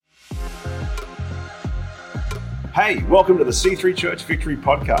Hey, welcome to the C3 Church Victory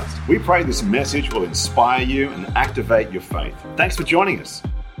Podcast. We pray this message will inspire you and activate your faith. Thanks for joining us.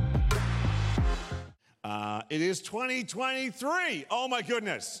 It is 2023. Oh my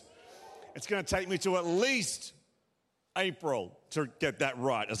goodness. It's going to take me to at least April to get that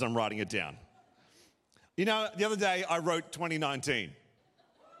right as I'm writing it down. You know, the other day I wrote 2019.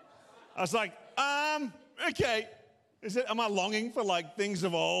 I was like, okay. Am I longing for like things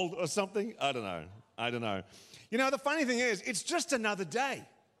of old or something? I don't know. You know, the funny thing is, it's just another day.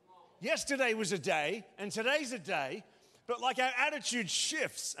 Yesterday was a day, and today's a day, but like our attitude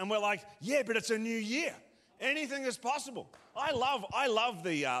shifts, and we're like, yeah, but it's a new year. Anything is possible. I love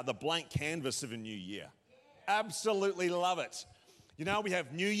the blank canvas of a new year. Absolutely love it. You know, we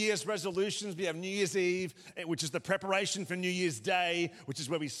have New Year's resolutions, we have New Year's Eve, which is the preparation for New Year's Day, which is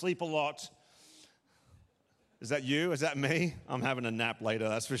where we sleep a lot. Is that you? Is that me? I'm having a nap later,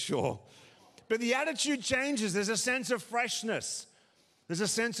 that's for sure. But the attitude changes. There's a sense of freshness. There's a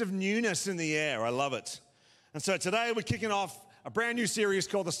sense of newness in the air. I love it. And so today we're kicking off a brand new series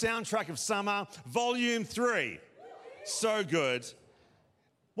called The Soundtrack of Summer, Volume 3. So good.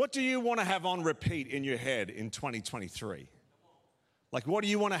 What do you want to have on repeat in your head in 2023? Like, what do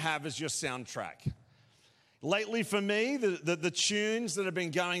you want to have as your soundtrack? Lately for me, the tunes that have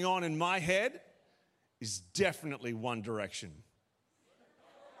been going on in my head is definitely One Direction.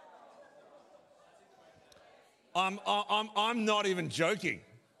 I'm not even joking.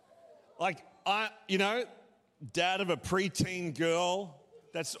 Like, dad of a preteen girl,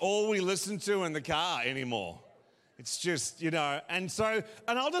 that's all we listen to in the car anymore. It's just, and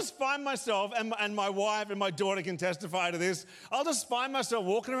I'll just find myself, and my wife and my daughter can testify to this, I'll just find myself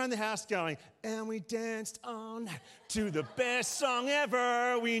walking around the house going, and we danced on to the best song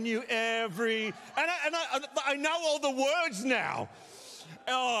ever, we knew every, and I know all the words now.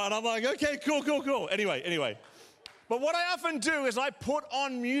 Oh, and I'm like, okay, cool. Anyway. But what I often do is I put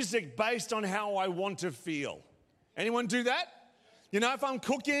on music based on how I want to feel. Anyone do that? You know, if I'm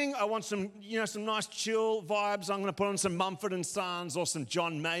cooking, I want some nice chill vibes. I'm going to put on some Mumford & Sons or some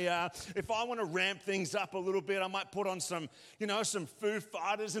John Mayer. If I want to ramp things up a little bit, I might put on some Foo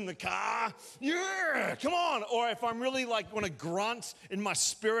Fighters in the car. Yeah, come on. Or if I'm really want to grunt in my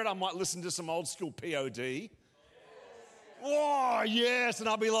spirit, I might listen to some old school POD. Oh, yes, and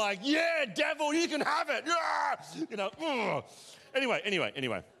I'll be like, yeah, devil, you can have it. Yeah.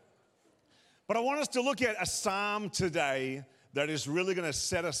 Anyway. But I want us to look at a psalm today that is really going to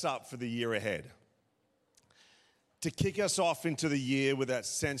set us up for the year ahead. To kick us off into the year with that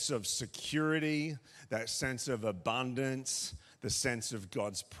sense of security, that sense of abundance, the sense of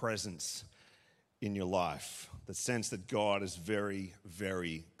God's presence in your life, the sense that God is very,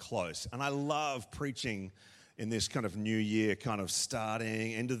 very close. And I love preaching in this kind of new year, kind of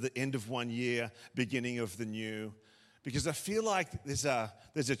starting, end of one year, beginning of the new, because I feel like there's a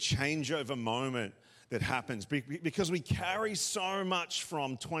changeover moment that happens because we carry so much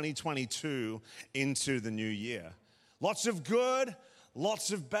from 2022 into the new year. Lots of good,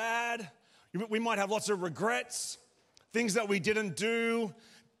 lots of bad. We might have lots of regrets, things that we didn't do,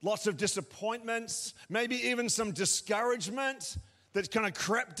 lots of disappointments, maybe even some discouragement that's kind of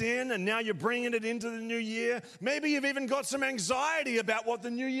crept in, and now you're bringing it into the new year. Maybe you've even got some anxiety about what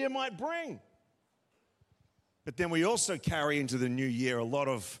the new year might bring. But then we also carry into the new year a lot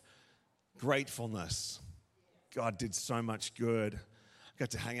of gratefulness. God did so much good.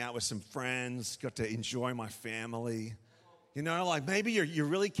 Got to hang out with some friends, got to enjoy my family. Maybe you're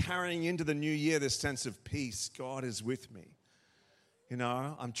really carrying into the new year this sense of peace. God is with me.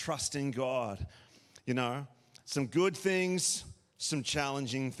 I'm trusting God. Some good things, some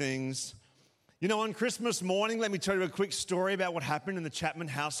challenging things. On Christmas morning, let me tell you a quick story about what happened in the Chapman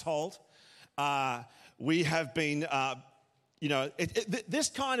household. We have been, this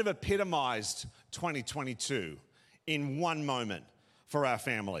kind of epitomized 2022 in one moment for our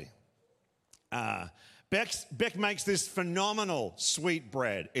family. Beck makes this phenomenal sweet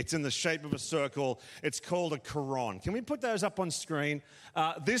bread. It's in the shape of a circle. It's called a Caron. Can we put those up on screen?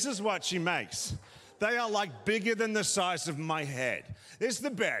 This is what she makes. They are like bigger than the size of my head. It's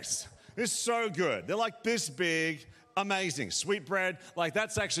the best. It's so good. They're like this big. Amazing. Sweet bread.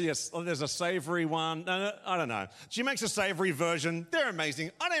 That's actually there's a savory one. No, I don't know. She makes a savory version. They're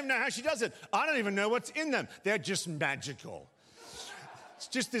amazing. I don't even know how she does it. I don't even know what's in them. They're just magical. It's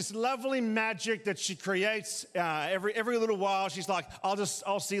just this lovely magic that she creates every little while. She's like,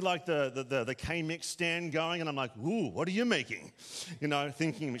 I'll see like the K-Mix stand going, and I'm like, ooh, what are you making?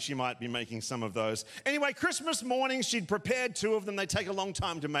 Thinking that she might be making some of those. Anyway, Christmas morning, she'd prepared 2 of them. They take a long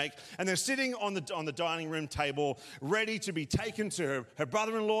time to make, and they're sitting on the dining room table, ready to be taken to her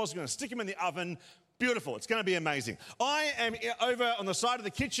brother-in-law's going to stick them in the oven. Beautiful. It's going to be amazing. I am over on the side of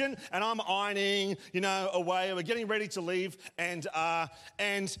the kitchen and I'm ironing, away. We're getting ready to leave. And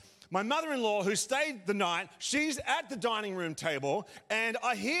my mother-in-law, who stayed the night, she's at the dining room table. And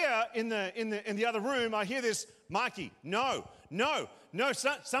I hear in the other room, I hear this, Mikey, no,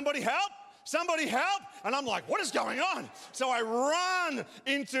 somebody help. Somebody help! And I'm like, what is going on? So I run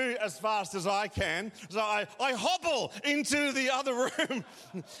into as fast as I can. So I hobble into the other room.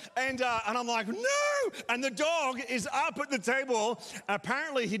 And I'm like, no! And the dog is up at the table.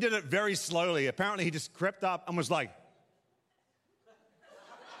 Apparently he did it very slowly. Apparently he just crept up and was like,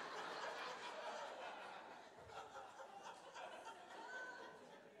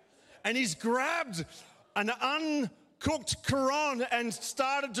 and he's grabbed an uncooked Quran and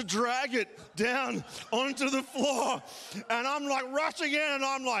started to drag it down onto the floor. And I'm like rushing in and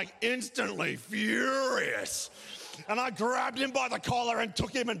I'm like instantly furious. And I grabbed him by the collar and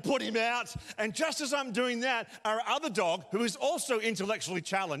took him and put him out. And just as I'm doing that, our other dog, who is also intellectually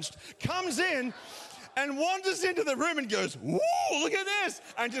challenged, comes in and wanders into the room and goes, whoa, look at this,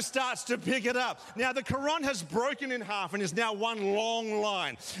 and just starts to pick it up. Now, the Quran has broken in half and is now one long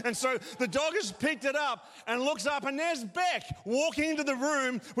line. And so the dog has picked it up and looks up, and there's Beck walking into the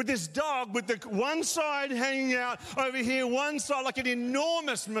room with this dog with the one side hanging out over here, one side like an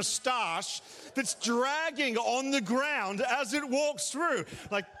enormous moustache that's dragging on the ground as it walks through.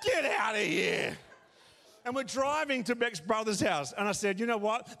 Like, get out of here. And we're driving to Beck's brother's house. And I said, you know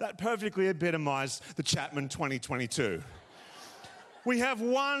what? That perfectly epitomized the Chapman 2022. We have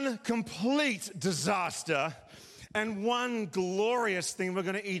one complete disaster and one glorious thing we're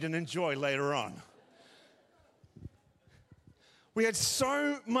going to eat and enjoy later on. We had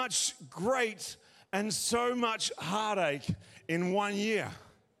so much great and so much heartache in 1 year.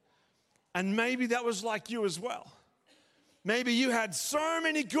 And maybe that was like you as well. Maybe you had so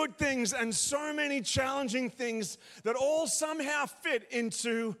many good things and so many challenging things that all somehow fit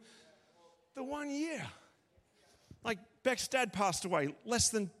into the 1 year. Like Beck's dad passed away less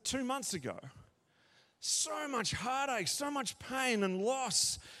than 2 months ago. So much heartache, so much pain and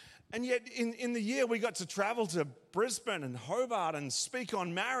loss. And yet in the year we got to travel to Brisbane and Hobart and speak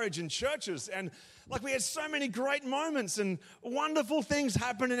on marriage in churches. And like we had so many great moments and wonderful things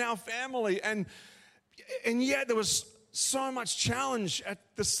happen in our family. And yet there was so much challenge at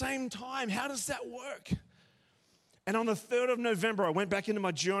the same time. How does that work? And on the 3rd of November, I went back into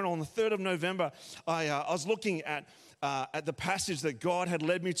my journal. On the 3rd of November, I was looking at the passage that God had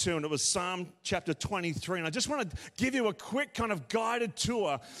led me to, and it was Psalm chapter 23. And I just want to give you a quick kind of guided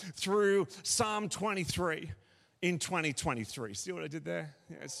tour through Psalm 23 in 2023. See what I did there?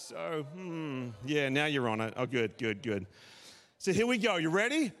 Yeah, so, yeah, now you're on it. Oh, good. So here we go. You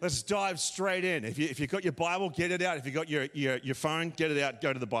ready? Let's dive straight in. If you've got your Bible, get it out. If you've got your phone, get it out.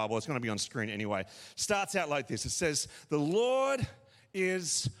 Go to the Bible. It's going to be on screen anyway. Starts out like this. It says, the Lord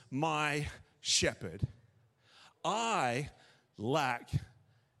is my shepherd. I lack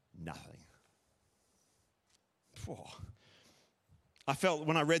nothing.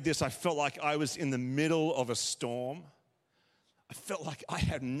 When I read this, I felt like I was in the middle of a storm. I felt like I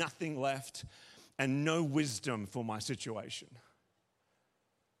had nothing left and no wisdom for my situation.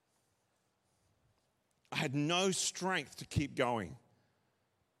 I had no strength to keep going.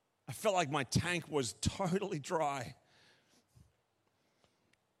 I felt like my tank was totally dry.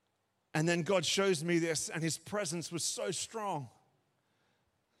 And then God shows me this, and his presence was so strong.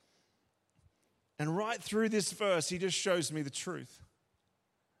 And right through this verse, he just shows me the truth.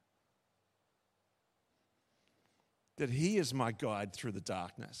 That he is my guide through the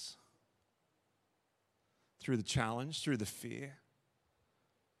darkness, through the challenge, through the fear,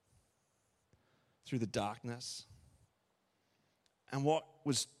 through the darkness. And what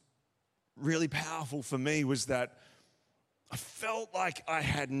was really powerful for me was that I felt like I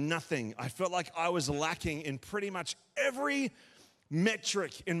had nothing. I felt like I was lacking in pretty much every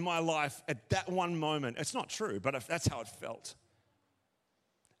metric in my life at that one moment. It's not true, but that's how it felt.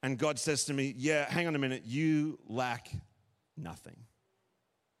 And God says to me, yeah, hang on a minute, you lack nothing.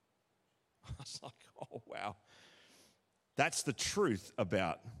 I was like, oh, wow. That's the truth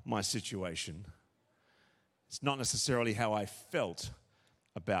about my situation. It's not necessarily how I felt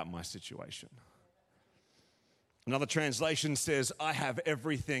about my situation. Another translation says, I have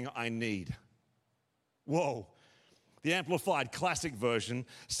everything I need. Whoa. The Amplified Classic Version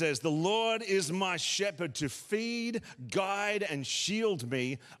says, the Lord is my shepherd to feed, guide, and shield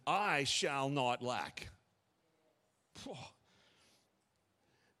me. I shall not lack.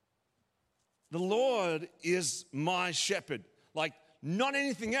 The Lord is my shepherd. Like, not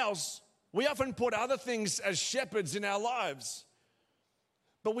anything else. We often put other things as shepherds in our lives.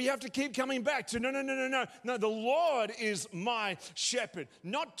 But we have to keep coming back to no. No, the Lord is my shepherd.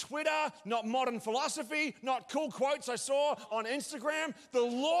 Not Twitter, not modern philosophy, not cool quotes I saw on Instagram. The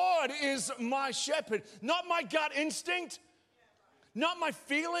Lord is my shepherd. Not my gut instinct, not my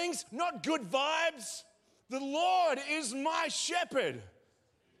feelings, not good vibes. The Lord is my shepherd.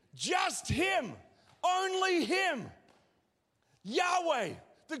 Just Him, only Him. Yahweh,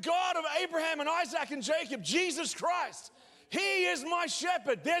 the God of Abraham and Isaac and Jacob, Jesus Christ. He is my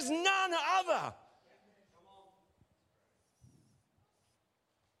shepherd. There's none other.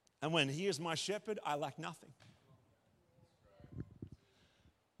 And when He is my shepherd, I lack nothing.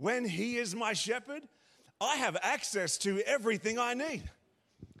 When He is my shepherd, I have access to everything I need.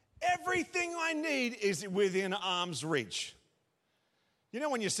 Everything I need is within arm's reach. You know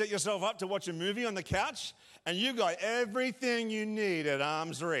when you set yourself up to watch a movie on the couch and you got everything you need at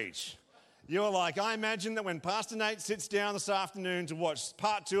arm's reach? You're like, I imagine that when Pastor Nate sits down this afternoon to watch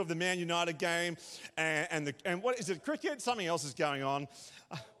part 2 of the Man United game and what is it, cricket? Something else is going on.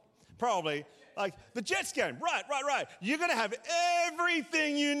 Probably. Like the Jets game. Right. You're going to have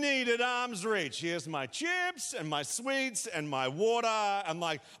everything you need at arm's reach. Here's my chips and my sweets and my water. I'm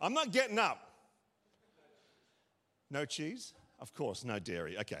like, I'm not getting up. No cheese? Of course, no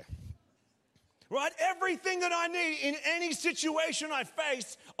dairy. Okay. Right? Everything that I need in any situation I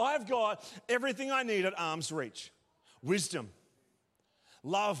face, I've got everything I need at arm's reach. Wisdom.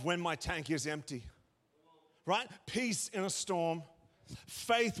 Love when my tank is empty. Right? Peace in a storm.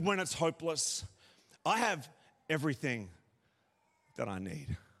 Faith when it's hopeless. I have everything that I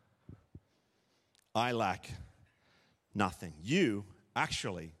need. I lack nothing. You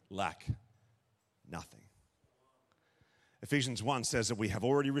actually lack nothing. Ephesians 1 says that we have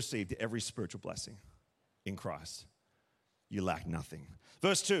already received every spiritual blessing in Christ. You lack nothing.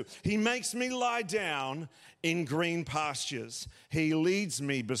 Verse 2, He makes me lie down in green pastures. He leads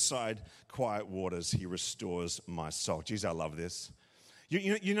me beside quiet waters. He restores my soul. Geez, I love this.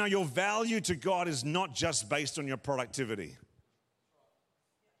 You know, your value to God is not just based on your productivity.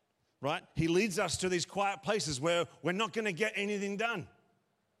 Right? He leads us to these quiet places where we're not going to get anything done.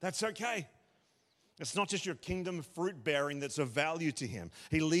 That's okay. It's not just your kingdom fruit bearing that's of value to Him.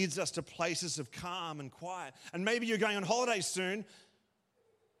 He leads us to places of calm and quiet. And maybe you're going on holiday soon.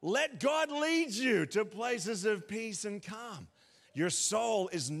 Let God lead you to places of peace and calm. Your soul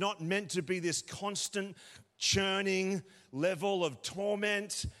is not meant to be this constant churning level of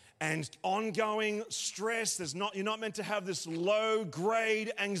torment and ongoing stress. You're not meant to have this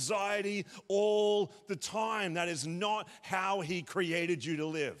low-grade anxiety all the time. That is not how He created you to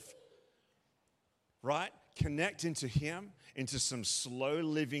live. Right? Connect into Him, into some slow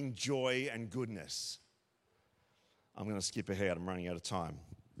living joy and goodness. I'm going to skip ahead. I'm running out of time.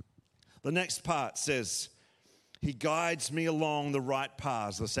 The next part says, He guides me along the right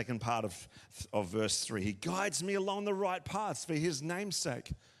paths. The second part of verse 3. He guides me along the right paths for His name's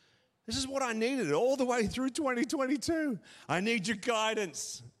sake. This is what I needed all the way through 2022. I need your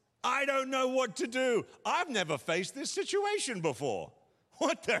guidance. I don't know what to do. I've never faced this situation before.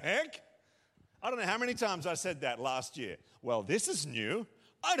 What the heck? I don't know how many times I said that last year. Well, this is new.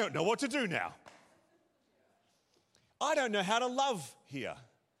 I don't know what to do now. I don't know how to love here.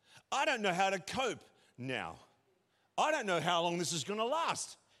 I don't know how to cope now. I don't know how long this is going to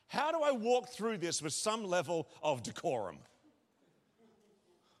last. How do I walk through this with some level of decorum?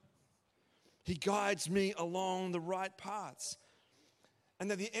 He guides me along the right paths.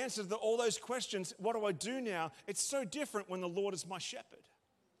 And then the answer to all those questions, what do I do now? It's so different when the Lord is my shepherd.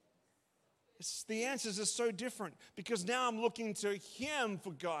 The answers are so different because now I'm looking to Him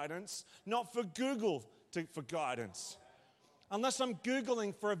for guidance, not for Google for guidance. Unless I'm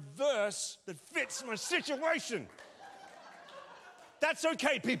Googling for a verse that fits my situation. That's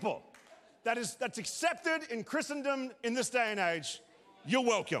okay, people. That's accepted in Christendom in this day and age. You're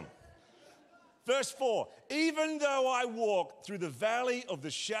welcome. Verse 4, even though I walk through the valley of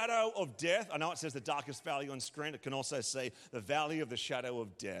the shadow of death, I know it says the darkest valley on screen, it can also say the valley of the shadow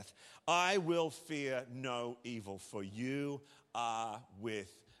of death, I will fear no evil, for you are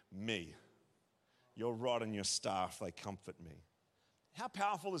with me. Your rod and your staff, they comfort me. How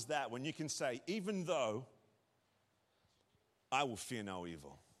powerful is that when you can say, even though I will fear no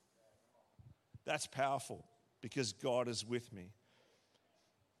evil? That's powerful because God is with me.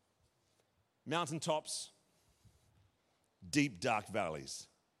 Mountaintops, deep, dark valleys.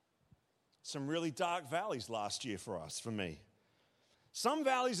 Some really dark valleys last year for me. Some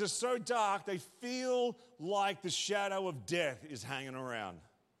valleys are so dark, they feel like the shadow of death is hanging around.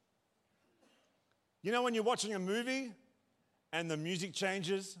 You know when you're watching a movie and the music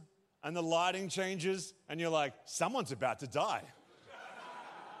changes and the lighting changes and you're like, someone's about to die.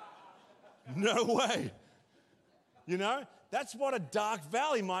 No way. You know, that's what a dark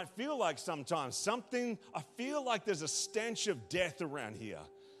valley might feel like sometimes. I feel like there's a stench of death around here.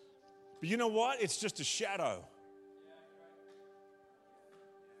 But you know what? It's just a shadow.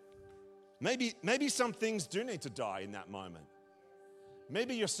 Maybe some things do need to die in that moment.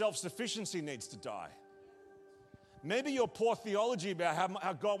 Maybe your self-sufficiency needs to die. Maybe your poor theology about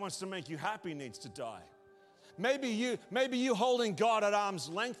how God wants to make you happy needs to die. Maybe you holding God at arm's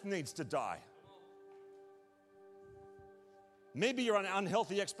length needs to die. Maybe your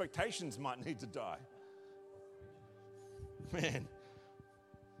unhealthy expectations might need to die. Man,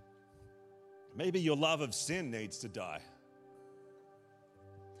 maybe your love of sin needs to die.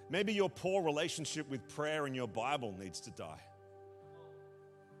 Maybe your poor relationship with prayer and your Bible needs to die.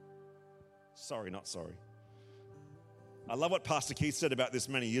 Sorry, not sorry. I love what Pastor Keith said about this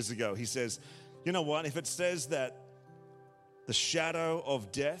many years ago. He says, you know what? If it says that the shadow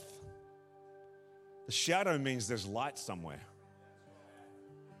of death, the shadow means there's light somewhere.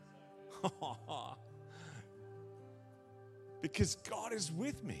 Because God is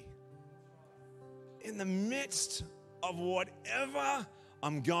with me in the midst of whatever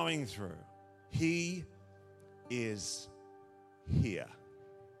I'm going through. He is here.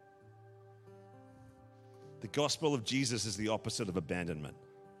 The gospel of Jesus is the opposite of abandonment.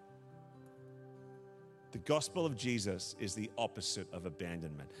 The gospel of Jesus is the opposite of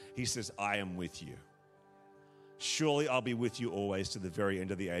abandonment. He says, I am with you. Surely I'll be with you always to the very end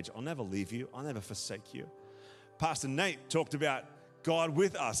of the age. I'll never leave you. I'll never forsake you. Pastor Nate talked about God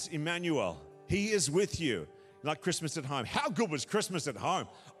with us, Emmanuel. He is with you. Like Christmas at home. How good was Christmas at home?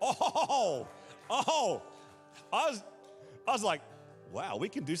 I was like, wow, we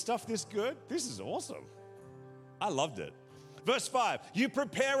can do stuff this good? This is awesome. I loved it. Verse 5, you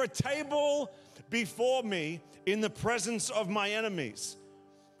prepare a table before me in the presence of my enemies.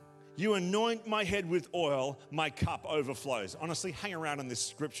 You anoint my head with oil, my cup overflows. Honestly, hang around in this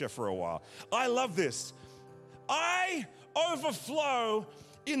scripture for a while. I love this. I overflow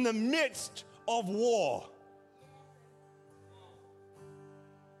in the midst of war.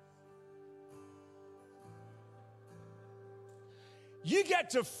 You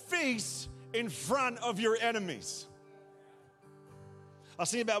get to feast in front of your enemies. I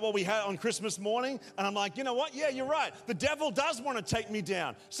was thinking about what we had on Christmas morning, and I'm like, you know what? Yeah, you're right. The devil does want to take me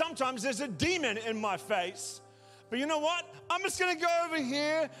down. Sometimes there's a demon in my face. But you know what? I'm just going to go over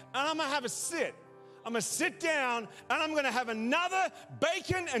here, and I'm going to have a sit. I'm going to sit down, and I'm going to have another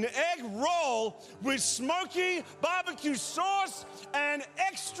bacon and egg roll with smoky barbecue sauce and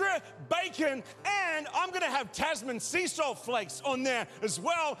extra bacon, and I'm going to have Tasman sea salt flakes on there as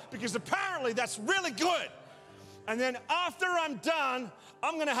well, because apparently that's really good. And then after I'm done,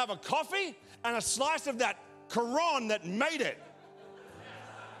 I'm going to have a coffee and a slice of that Quran that made it.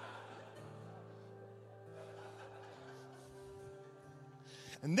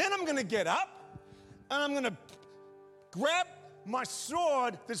 And then I'm going to get up, and I'm going to grab my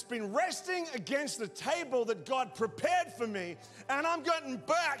sword that's been resting against the table that God prepared for me, and I'm getting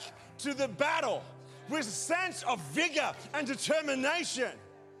back to the battle with a sense of vigor and determination.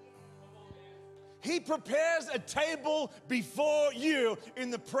 He prepares a table before you in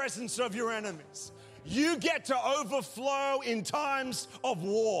the presence of your enemies. You get to overflow in times of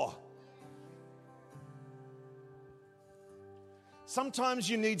war. Sometimes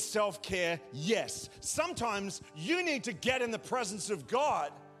you need self-care, yes. Sometimes you need to get in the presence of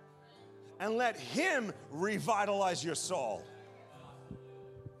God and let Him revitalize your soul.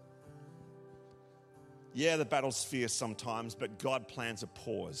 Yeah, the battle's fierce sometimes, but God plans a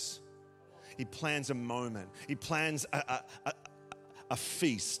pause. He plans a moment. He plans a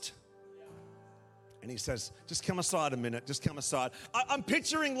feast. And He says, just come aside a minute, just come aside. I'm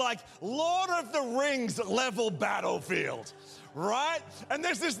picturing like Lord of the Rings level battlefield, right? And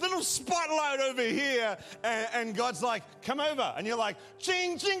there's this little spotlight over here, and God's like, come over. And you're like,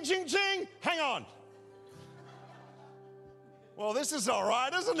 ching, ching, ching, ching, hang on. Well, this is all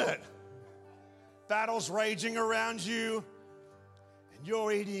right, isn't it? Battle's raging around you, and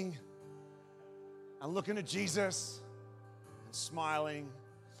you're eating and looking at Jesus and smiling,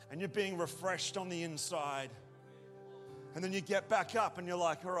 and you're being refreshed on the inside. And then you get back up and you're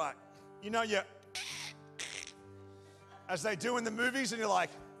like, all right, you know, as they do in the movies, and you're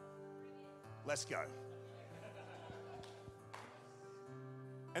like, let's go.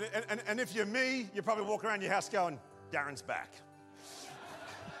 And if you're me, you probably walk around your house going, Darren's back.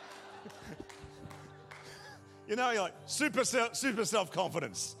 You know, you're like, super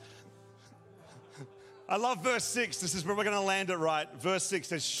self-confidence. I love verse 6. This is where we're going to land it right. Verse 6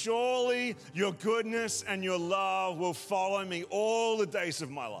 says, surely your goodness and your love will follow me all the days of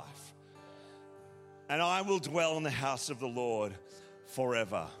my life. and I will dwell in the house of the Lord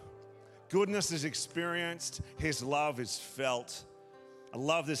forever. Goodness is experienced, his love is felt. I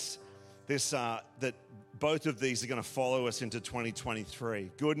love this that both of these are going to follow us into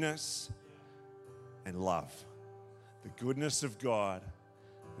 2023. Goodness and love. The goodness of God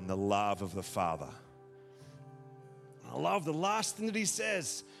and the love of the Father. I love the last thing that he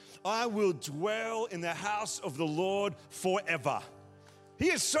says. I will dwell in the house of the Lord forever. He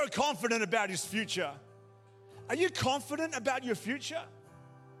is so confident about his future. Are you confident about your future?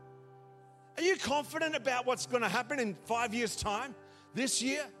 Are you confident about what's going to happen in 5 years' time? This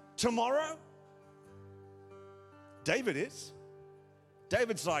year? Tomorrow? David is.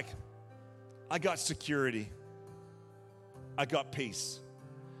 David's like, I got security. I got peace.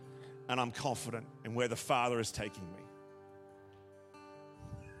 And I'm confident in where the Father is taking me.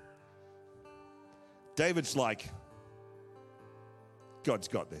 David's like, God's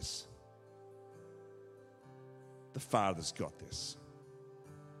got this. The Father's got this.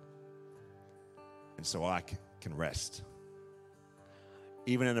 And so I can rest.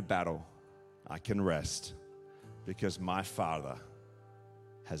 Even in a battle, I can rest because my Father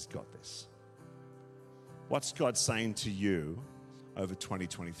has got this. What's God saying to you over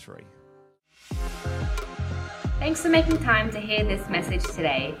 2023? Thanks for making time to hear this message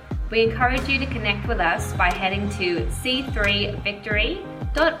today. We encourage you to connect with us by heading to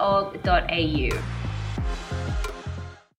c3victory.org.au.